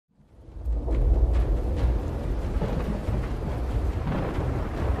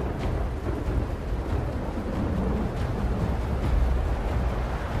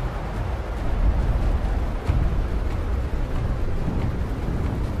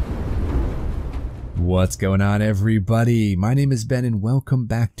What's going on, everybody? My name is Ben and welcome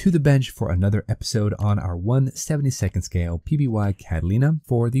back to the bench for another episode on our 1/72nd scale PBY Catalina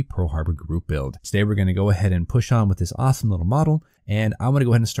for the Pearl Harbor group build. Today we're going to go ahead and push on with this awesome little model, and I want to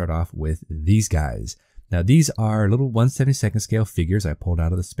go ahead and start off with these guys. Now these are little 1/72nd scale figures I pulled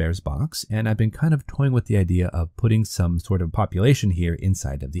out of the spares box, and I've been kind of toying with the idea of putting some sort of population here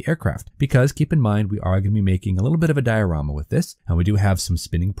inside of the aircraft. Because keep in mind, we are going to be making a little bit of a diorama with this, and we do have some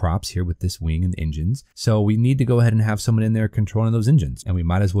spinning props here with this wing and engines. So we need to go ahead and have someone in there controlling those engines, and we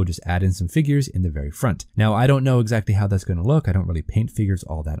might as well just add in some figures in the very front. Now I don't know exactly how that's going to look. I don't really paint figures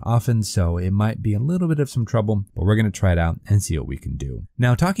all that often, so it might be a little bit of some trouble, but we're going to try it out and see what we can do.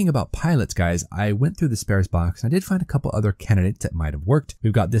 Now talking about pilots, guys, I went through the spares box and I did find a couple other candidates that might have worked.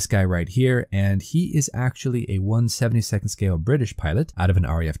 We've got this guy right here, and he is actually a 1/72nd scale British pilot out of an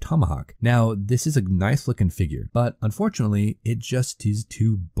RAF Tomahawk. Now this is a nice looking figure, but unfortunately it just is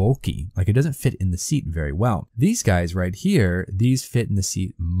too bulky. Like, it doesn't fit in the seat very well. These guys right here, these fit in the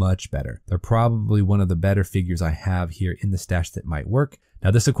seat much better. They're probably one of the better figures I have here in the stash that might work. Now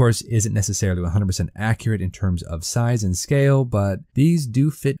this of course isn't necessarily 100% accurate in terms of size and scale, but these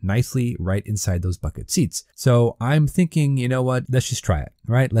do fit nicely right inside those bucket seats. So I'm thinking, you know what, let's just try it,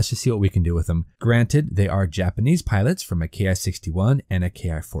 right? Let's just see what we can do with them. Granted, they are Japanese pilots from a Ki-61 and a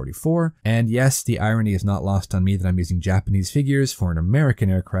Ki-44. And yes, the irony is not lost on me that I'm using Japanese figures for an American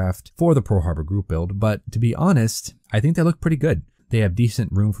aircraft for the Pearl Harbor group build, but to be honest, I think they look pretty good. They have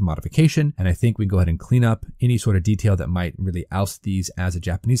decent room for modification, and I think we can go ahead and clean up any sort of detail that might really oust these as a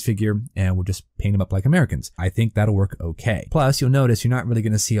Japanese figure, and we'll just paint them up like Americans. I think that'll work okay. Plus, you'll notice you're not really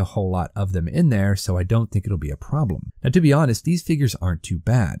going to see a whole lot of them in there, so I don't think it'll be a problem. Now, to be honest, these figures aren't too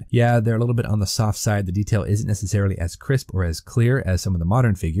bad. Yeah, they're a little bit on the soft side. The detail isn't necessarily as crisp or as clear as some of the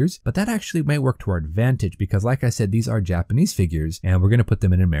modern figures, but that actually might work to our advantage because, like I said, these are Japanese figures, and we're going to put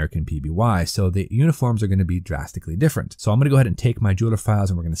them in American PBY, so the uniforms are going to be drastically different. So I'm going to go ahead and take my jeweler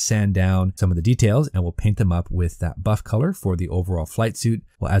files and we're going to sand down some of the details, and we'll paint them up with that buff color for the overall flight suit.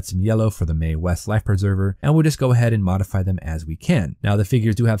 We'll add some yellow for the Mae West life preserver, and we'll just go ahead and modify them as we can. Now the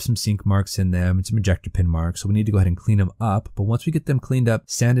figures do have some sink marks in them and some ejector pin marks, so we need to go ahead and clean them up. But once we get them cleaned up,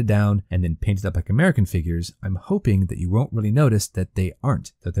 sanded down, and then painted up like American figures, I'm hoping that you won't really notice that they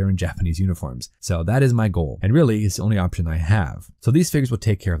aren't, that they're in Japanese uniforms. So that is my goal, and really it's the only option I have. So these figures will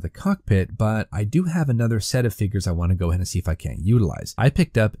take care of the cockpit, but I do have another set of figures I want to go ahead and see if I can't utilize. I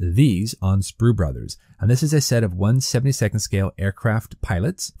picked up these on Sprue Brothers, and this is a set of 1/72nd scale aircraft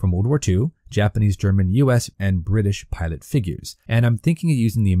pilots from World War II, Japanese, German, US, and British pilot figures. And I'm thinking of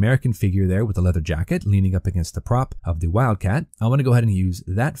using the American figure there with the leather jacket leaning up against the prop of the Wildcat. I want to go ahead and use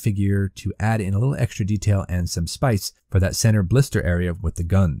that figure to add in a little extra detail and some spice for that center blister area with the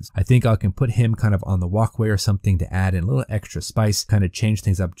guns. I think I can put him kind of on the walkway or something to add in a little extra spice, kind of change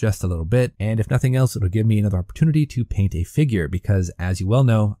things up just a little bit. And if nothing else, it'll give me another opportunity to paint a figure because, as you well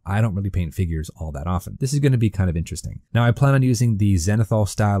know, I don't really paint figures all that often. This is going to be kind of interesting. Now I plan on using the Zenithal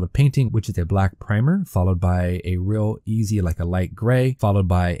style of painting, which is a black primer followed by a real easy, like a light gray, followed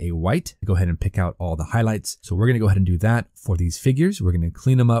by a white. Go ahead and pick out all the highlights. So we're going to go ahead and do that for these figures. We're going to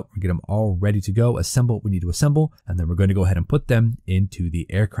clean them up, we'll get them all ready to go, assemble what we need to assemble, and then we're going to go ahead and put them into the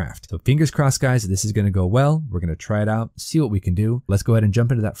aircraft. So fingers crossed, guys, this is going to go well. We're going to try it out, see what we can do. Let's go ahead and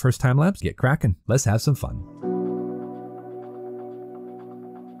jump into that first time lapse, get cracking. Let's have some fun.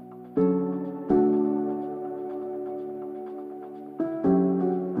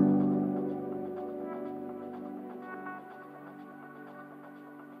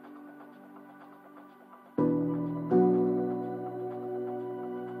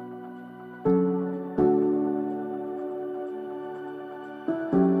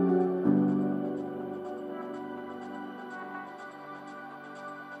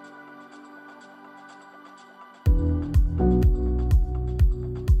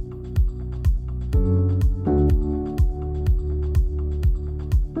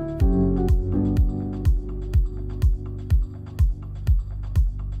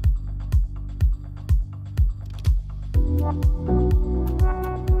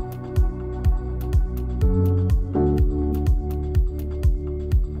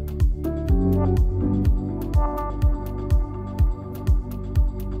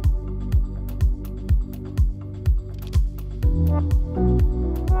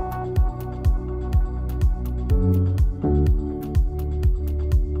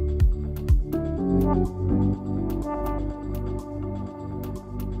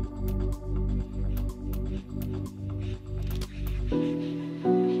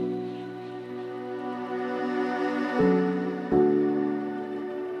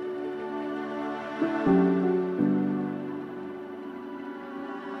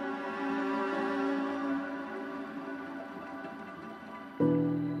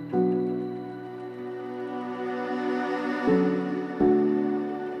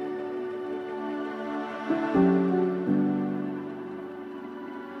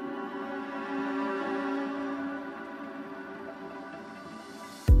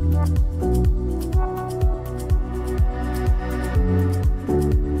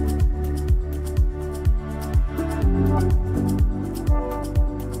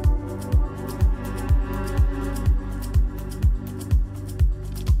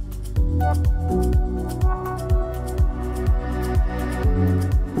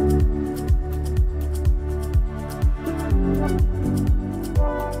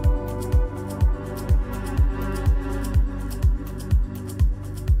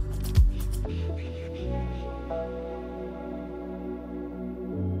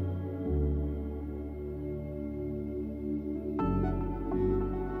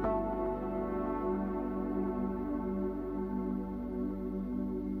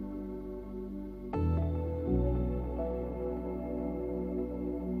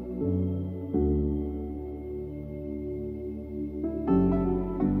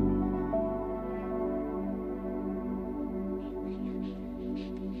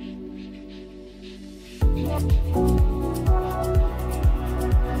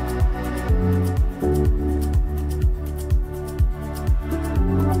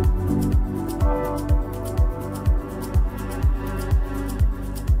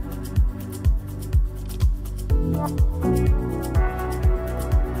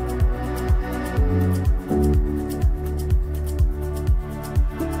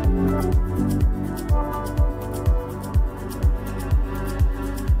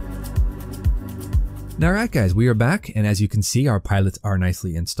 Alright guys, we are back, and as you can see, our pilots are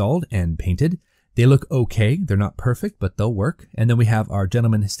nicely installed and painted. They look okay, they're not perfect, but they'll work. And then we have our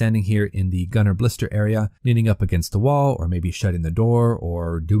gentleman standing here in the gunner blister area, leaning up against the wall, or maybe shutting the door,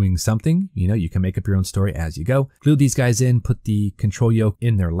 or doing something. You know, you can make up your own story as you go. Glue these guys in, put the control yoke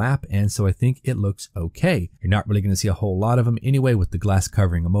in their lap, and so I think it looks okay. You're not really going to see a whole lot of them anyway with the glass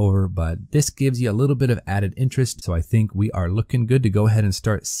covering them over, but this gives you a little bit of added interest, so I think we are looking good to go ahead and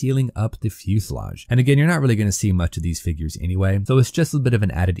start sealing up the fuselage. And again, you're not really going to see much of these figures anyway, so it's just a bit of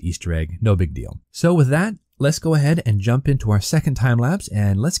an added Easter egg, no big deal. So with that, let's go ahead and jump into our second time lapse,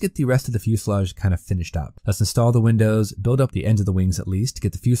 and let's get the rest of the fuselage kind of finished up. Let's install the windows, build up the ends of the wings at least,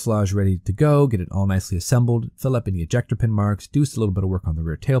 get the fuselage ready to go, get it all nicely assembled, fill up any ejector pin marks, do a little bit of work on the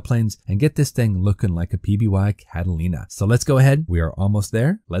rear tailplanes, and get this thing looking like a PBY Catalina. So let's go ahead. We are almost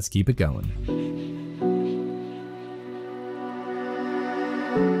there. Let's keep it going.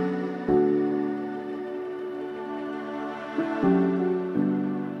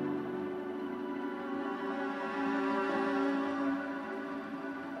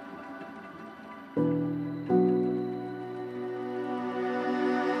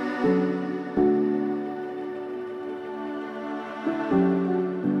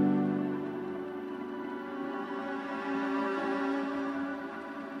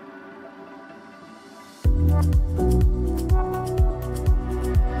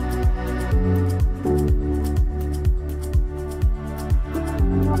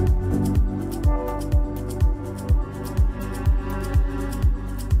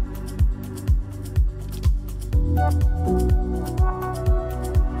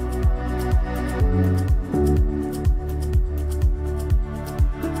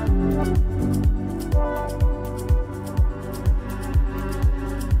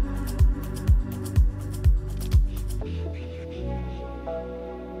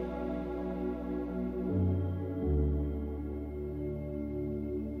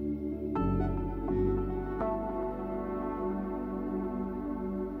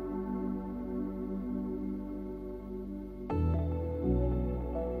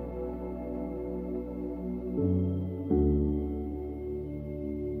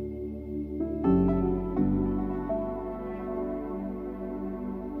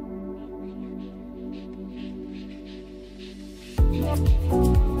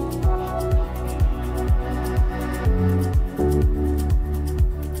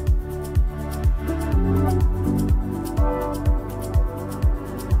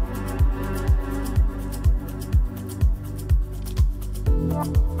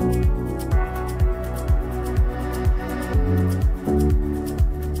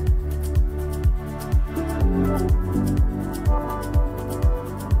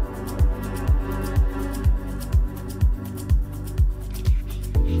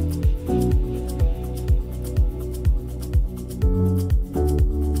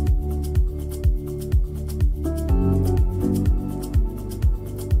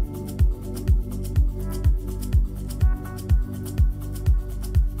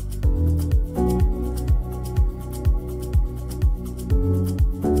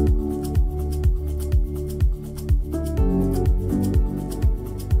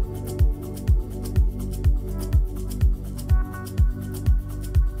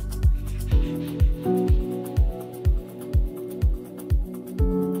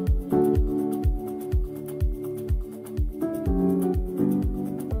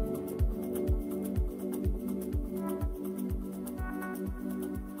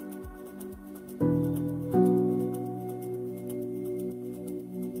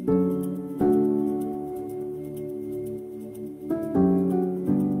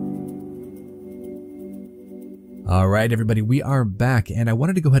 All right, everybody, we are back, and I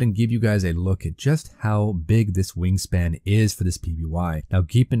wanted to go ahead and give you guys a look at just how big this wingspan is for this PBY. Now,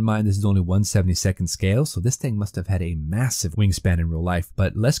 keep in mind, this is only 1/72nd scale, so this thing must have had a massive wingspan in real life.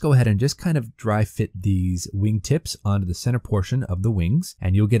 But let's go ahead and just kind of dry fit these wing tips onto the center portion of the wings,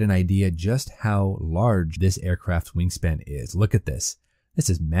 and you'll get an idea just how large this aircraft's wingspan is. Look at this. This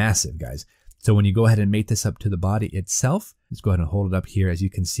is massive, guys. So when you go ahead and mate this up to the body itself, let's go ahead and hold it up here. As you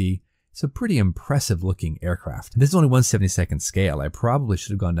can see, it's a pretty impressive looking aircraft. This is only 1/72nd scale. I probably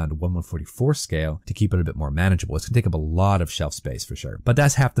should have gone down to 1/144 scale to keep it a bit more manageable. It's gonna take up a lot of shelf space for sure. But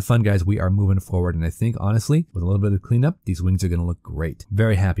that's half the fun, guys. We are moving forward, and I think honestly, with a little bit of cleanup, these wings are gonna look great.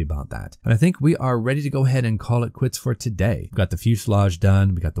 Very happy about that. And I think we are ready to go ahead and call it quits for today. We've got the fuselage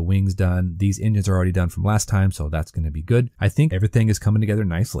done, we got the wings done. These engines are already done from last time, so that's gonna be good. I think everything is coming together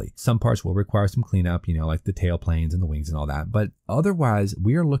nicely. Some parts will require some cleanup, you know, like the tail planes and the wings and all that. But otherwise,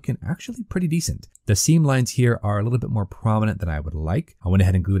 we are looking actually pretty decent. The seam lines here are a little bit more prominent than I would like. I went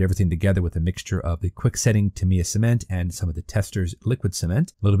ahead and glued everything together with a mixture of the quick setting Tamiya cement and some of the Tester's liquid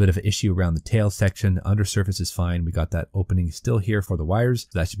cement. A little bit of an issue around the tail section. The undersurface is fine. We got that opening still here for the wires,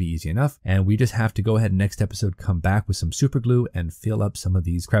 so that should be easy enough. And we just have to go ahead and next episode come back with some super glue and fill up some of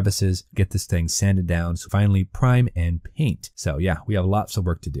these crevices, get this thing sanded down, so finally prime and paint. So yeah, we have lots of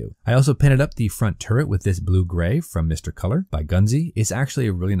work to do. I also painted up the front turret with this blue-gray from Mr. Color by Gunze. It's actually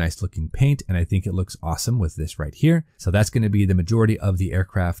a really nice looking paint, and I think it looks awesome with this right here. So that's going to be the majority of the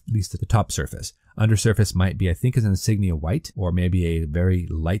aircraft, at least at the top surface. Undersurface might be, I think, is an insignia white or maybe a very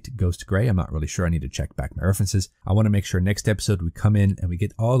light ghost gray. I'm not really sure. I need to check back my references. I want to make sure next episode we come in and we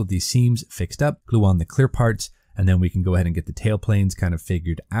get all of these seams fixed up, glue on the clear parts, and then we can go ahead and get the tail planes kind of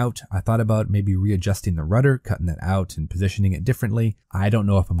figured out. I thought about maybe readjusting the rudder, cutting that out and positioning it differently. I don't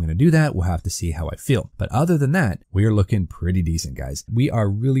know if I'm going to do that. We'll have to see how I feel. But other than that, we are looking pretty decent, guys. We are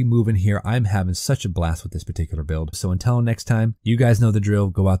really moving here. I'm having such a blast with this particular build. So until next time, you guys know the drill.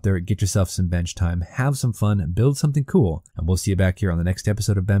 Go out there, get yourself some bench time, have some fun, build something cool. And we'll see you back here on the next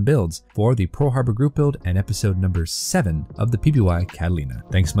episode of Ben Builds for the Pearl Harbor group build and episode number 7 of the PBY Catalina.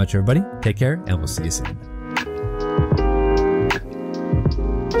 Thanks so much, everybody. Take care, and we'll see you soon.